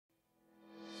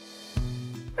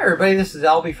Hi everybody, this is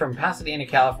Albie from Pasadena,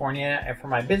 California, and for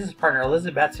my business partner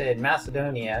Elizabeth in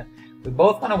Macedonia, we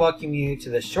both want to welcome you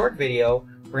to this short video.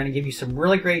 We're going to give you some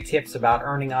really great tips about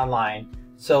earning online.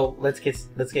 So let's get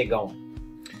going.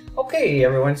 Okay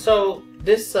everyone, so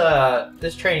this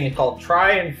training is called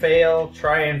try and fail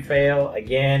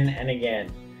again and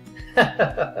again.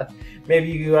 Maybe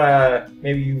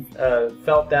you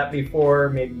felt that before.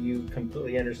 Maybe you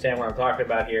completely understand what I'm talking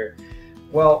about here.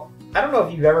 Well, I don't know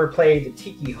if you've ever played the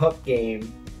Tiki Hook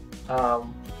game.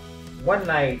 One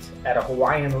night at a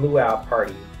Hawaiian luau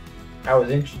party, I was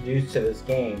introduced to this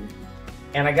game,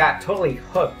 and I got totally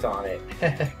hooked on it.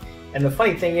 And the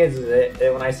funny thing is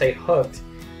that when I say hooked,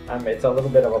 it's a little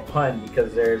bit of a pun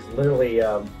because there's literally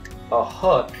a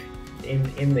hook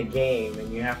in the game,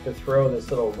 and you have to throw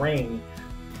this little ring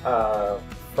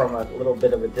from a little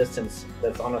bit of a distance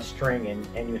that's on a string,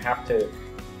 and you have to.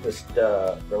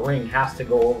 The ring has to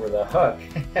go over the hook.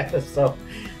 So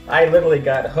I literally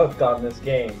got hooked on this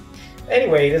game.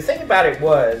 Anyway, the thing about it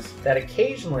was that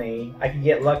occasionally I could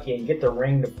get lucky and get the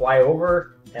ring to fly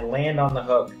over and land on the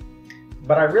hook.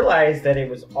 But I realized that it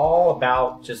was all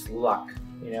about just luck.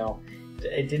 You know,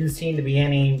 it didn't seem to be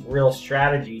any real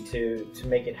strategy to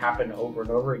make it happen over and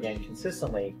over again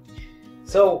consistently.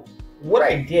 So what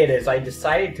I did is I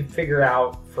decided to figure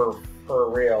out for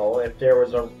real if there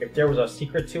was a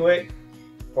secret to it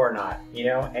or not, you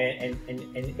know, and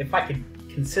if I could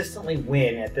consistently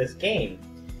win at this game.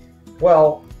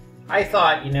 Well, I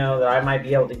thought, you know, that I might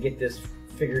be able to get this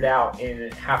figured out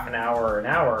in half an hour or an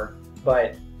hour,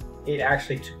 but it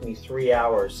actually took me 3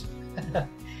 hours.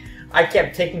 I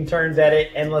kept taking turns at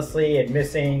it endlessly and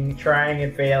missing, trying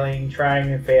and failing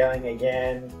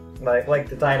again, like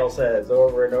the title says,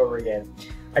 over and over again.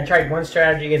 I tried one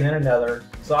strategy and then another,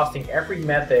 exhausting every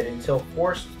method until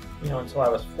I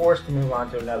was forced to move on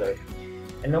to another.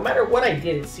 And no matter what I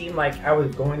did, it seemed like I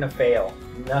was going to fail.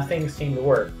 Nothing seemed to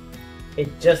work.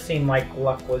 It just seemed like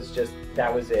luck was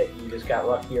that was it. You just got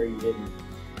lucky or you didn't.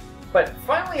 But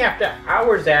finally, after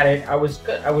hours at it, I was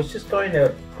just going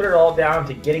to put it all down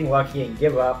to getting lucky and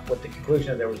give up, with the conclusion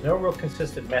that there was no real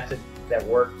consistent method that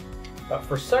worked. But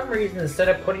for some reason, instead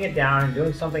of putting it down and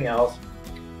doing something else,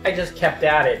 I just kept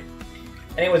at it.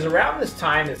 And it was around this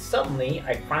time that suddenly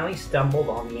I finally stumbled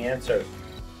on the answer.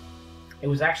 It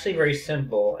was actually very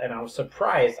simple, and I was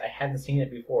surprised I hadn't seen it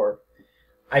before.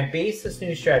 I based this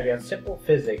new strategy on simple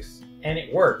physics, and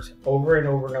it worked over and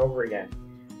over and over again.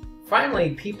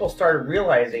 Finally, people started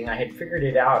realizing I had figured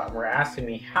it out and were asking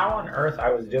me how on earth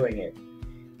I was doing it.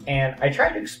 And I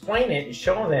tried to explain it and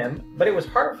show them, but it was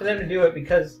harder for them to do it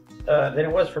than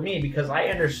it was for me, because I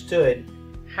understood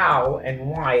how and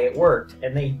why it worked,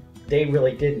 and they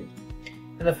really didn't.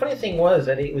 And the funny thing was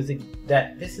that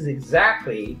this is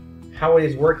exactly how it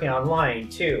is working online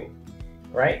too,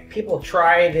 right? People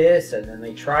try this and then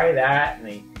they try that,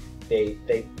 and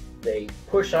they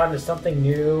push on to something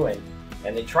new, and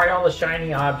they try all the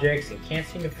shiny objects and can't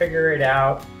seem to figure it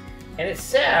out. And it's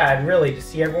sad, really, to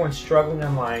see everyone struggling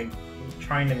online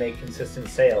trying to make consistent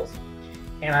sales.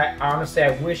 And I honestly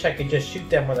wish I could just shoot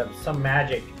them with some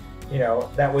magic, you know,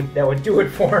 that would do it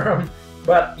for them,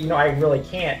 but you know, I really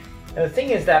can't. And the thing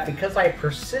is that because I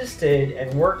persisted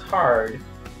and worked hard,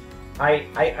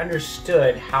 I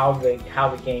understood how the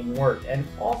game worked, and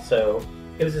also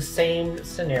it was the same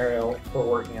scenario for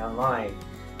working online.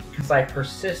 Because I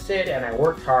persisted and I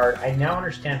worked hard, I now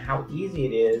understand how easy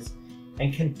it is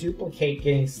and can duplicate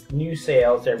getting new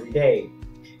sales every day.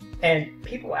 And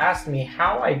people ask me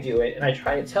how I do it, and I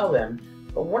try to tell them.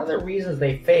 But one of the reasons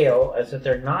they fail is that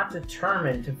they're not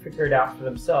determined to figure it out for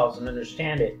themselves and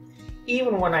understand it,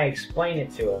 even when I explain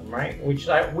it to them, right? Which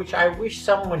I wish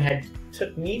someone had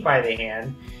took me by the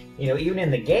hand, you know, even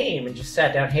in the game, and just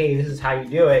sat down, hey, this is how you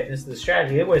do it, this is the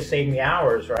strategy. It would have saved me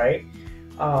hours, right?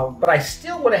 But I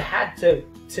still would have had to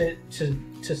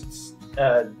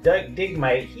dig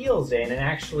my heels in and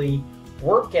actually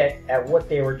work at what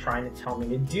they were trying to tell me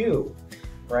to do.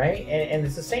 Right? And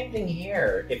it's the same thing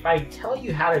here. If I tell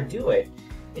you how to do it,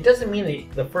 it doesn't mean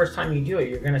that the first time you do it,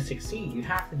 you're going to succeed. You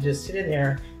have to just sit in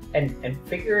there and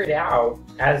figure it out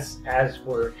as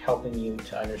we're helping you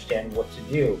to understand what to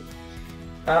do.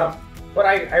 But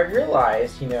I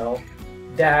realized, you know,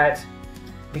 that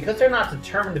because they're not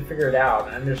determined to figure it out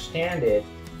and understand it,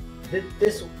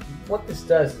 what this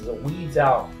does is it weeds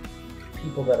out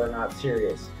people that are not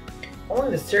serious.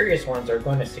 Only the serious ones are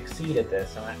going to succeed at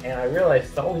this, and I realize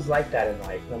it's always like that in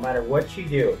life, no matter what you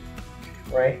do,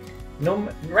 right?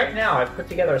 Right now, I've put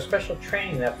together a special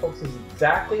training that focuses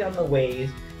exactly on the ways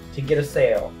to get a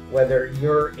sale, whether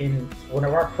you're in one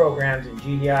of our programs in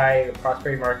GDI, the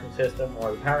Prosperity Marketing System,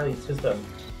 or the Power Lead System.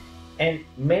 And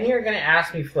many are going to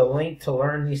ask me for the link to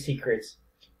learn these secrets.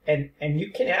 And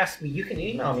you can ask me, you can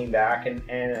email me back and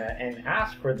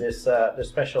ask for this the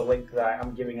special link that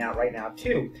I'm giving out right now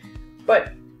too.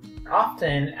 But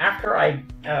often after I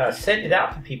send it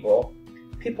out to people,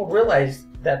 people realize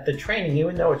that the training,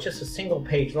 even though it's just a single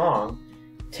page long,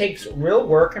 takes real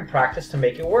work and practice to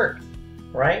make it work,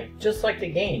 right? Just like the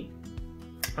game.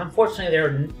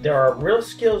 Unfortunately, there are real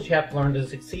skills you have to learn to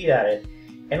succeed at it,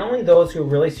 and only those who are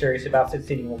really serious about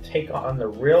succeeding will take on the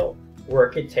real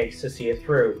work it takes to see it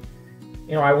through.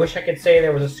 You know, I wish I could say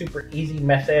there was a super easy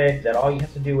method that all you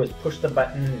have to do is push the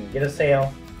button and get a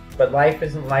sale, but life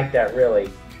isn't like that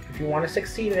really. If you want to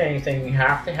succeed at anything, you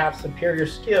have to have superior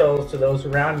skills to those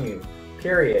around you,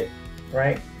 period,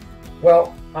 right?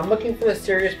 Well, I'm looking for the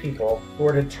serious people who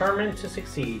are determined to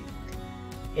succeed.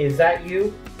 Is that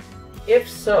you? If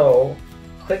so,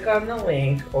 click on the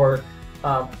link or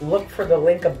look for the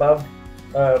link above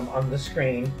on the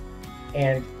screen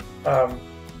and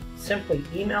simply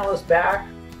email us back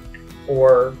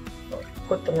or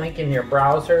put the link in your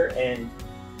browser and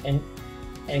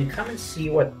come and see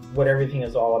what everything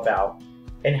is all about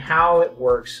and how it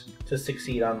works to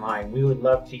succeed online. We would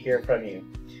love to hear from you.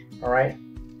 All right.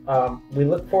 We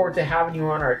look forward to having you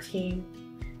on our team.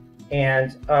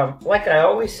 And like I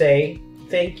always say,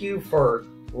 thank you for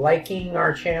liking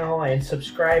our channel and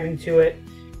subscribing to it.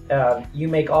 You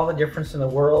make all the difference in the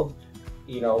world.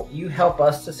 You know, you help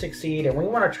us to succeed, and we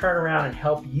want to turn around and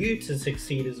help you to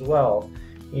succeed as well.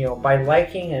 You know, by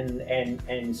liking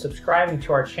and subscribing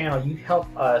to our channel, you help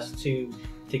us to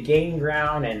gain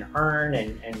ground and earn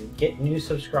and get new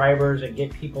subscribers and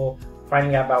get people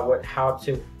finding out about how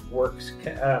to work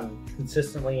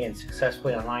consistently and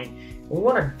successfully online. We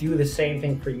want to do the same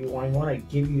thing for you. We want to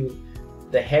give you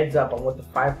the heads up on what the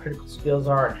 5 critical skills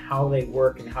are and how they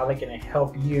work and how they're going to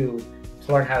help you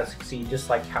to learn how to succeed, just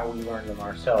like how we learned them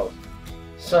ourselves.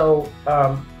 So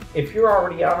if you're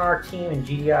already on our team in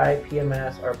GDI,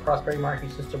 PMS, or Prosperity Marketing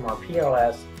System, or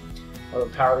PLS, or the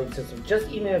Power Lead System, just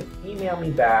email me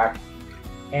back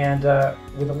and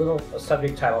with a little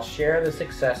subject title, share the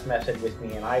success method with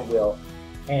me, and I will.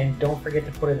 And don't forget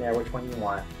to put in there which one you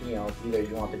want. You know, either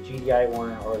you want the GDI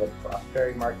one or the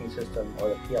Prosperity Marketing System or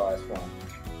the PLS one,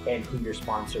 and who your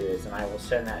sponsor is, and I will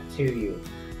send that to you.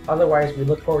 Otherwise, we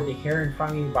look forward to hearing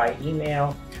from you by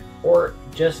email or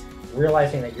just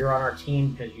realizing that you're on our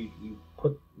team because you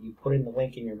put in the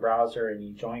link in your browser and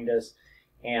you joined us.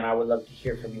 And I would love to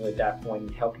hear from you at that point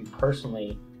and help you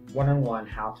personally, one-on-one,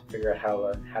 how to figure out how to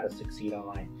learn how to succeed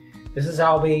online. This is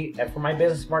Albie, and for my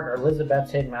business partner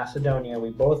Elizabeth in Macedonia, we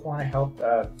both want to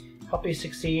help you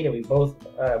succeed, and we both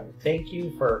thank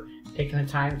you for taking the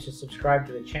time to subscribe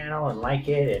to the channel and like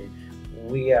it, and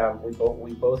we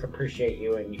both appreciate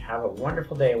you, and you have a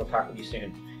wonderful day. We'll talk with you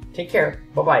soon. Take care.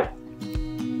 Bye-bye.